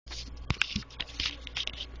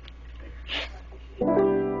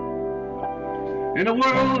in a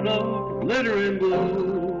world of glitter and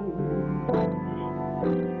blue,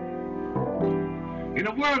 in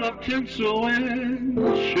a world of tinsel and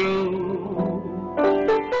show,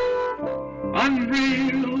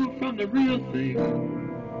 unreal from the real thing.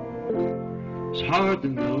 It's hard to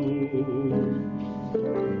know.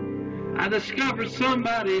 I discovered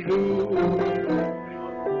somebody who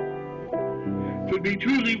could be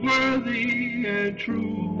truly worthy and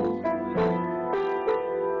true.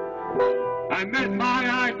 I met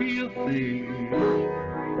my ideal thing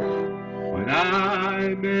when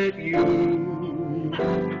I met you.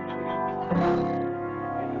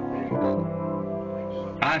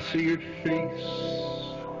 I see your face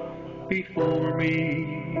before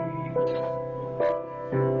me,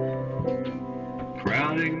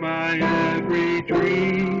 crowding my every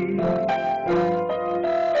dream.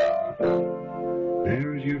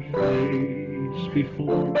 There's your face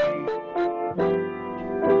before me.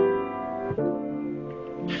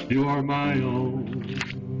 You are my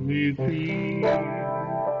only thing.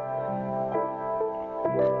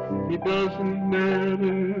 It doesn't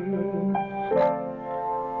matter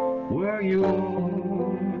where you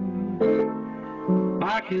are,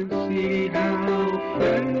 I can see how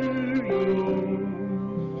fair you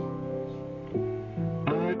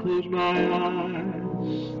are. I close my eyes,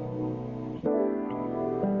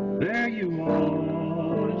 there you are.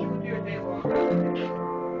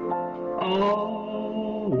 Always.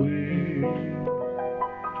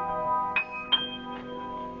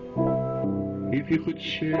 If you could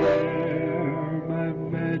share my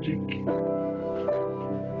magic,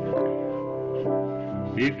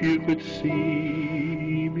 if you could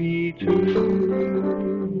see me too,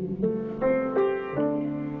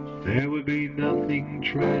 there would be nothing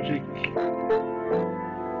tragic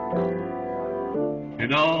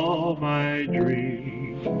in all my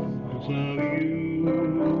dreams of you.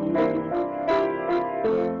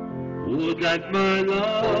 Would that my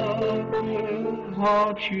love will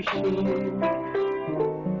haunt you so,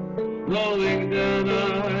 knowing that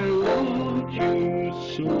I want you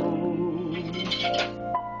so.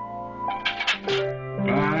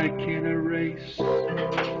 I can erase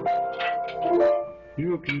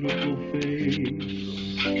your beautiful face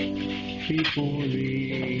before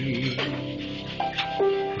me.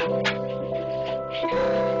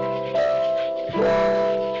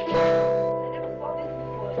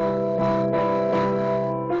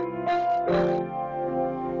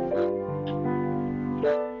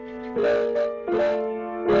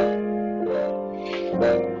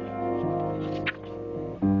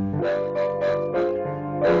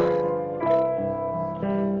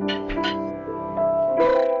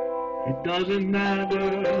 It doesn't matter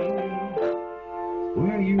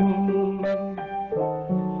where you are,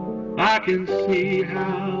 I can see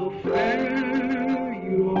how fair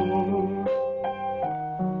you are.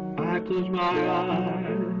 I close my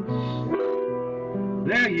eyes,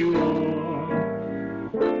 there you are.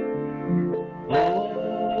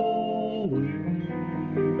 Always.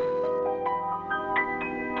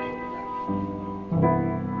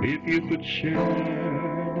 If you could share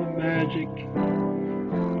the magic,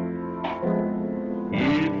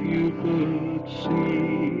 if you could see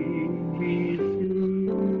me through,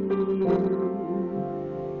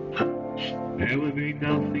 there would be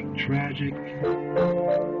nothing tragic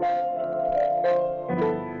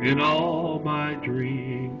in all my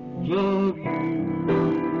dreams of you.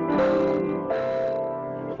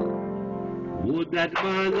 Would that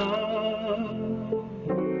my love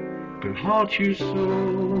could haunt you so,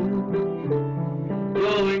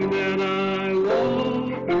 knowing that I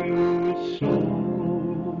want you so.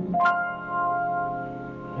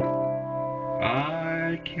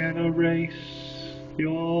 I can erase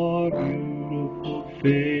your beautiful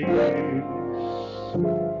face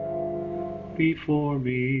before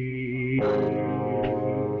me.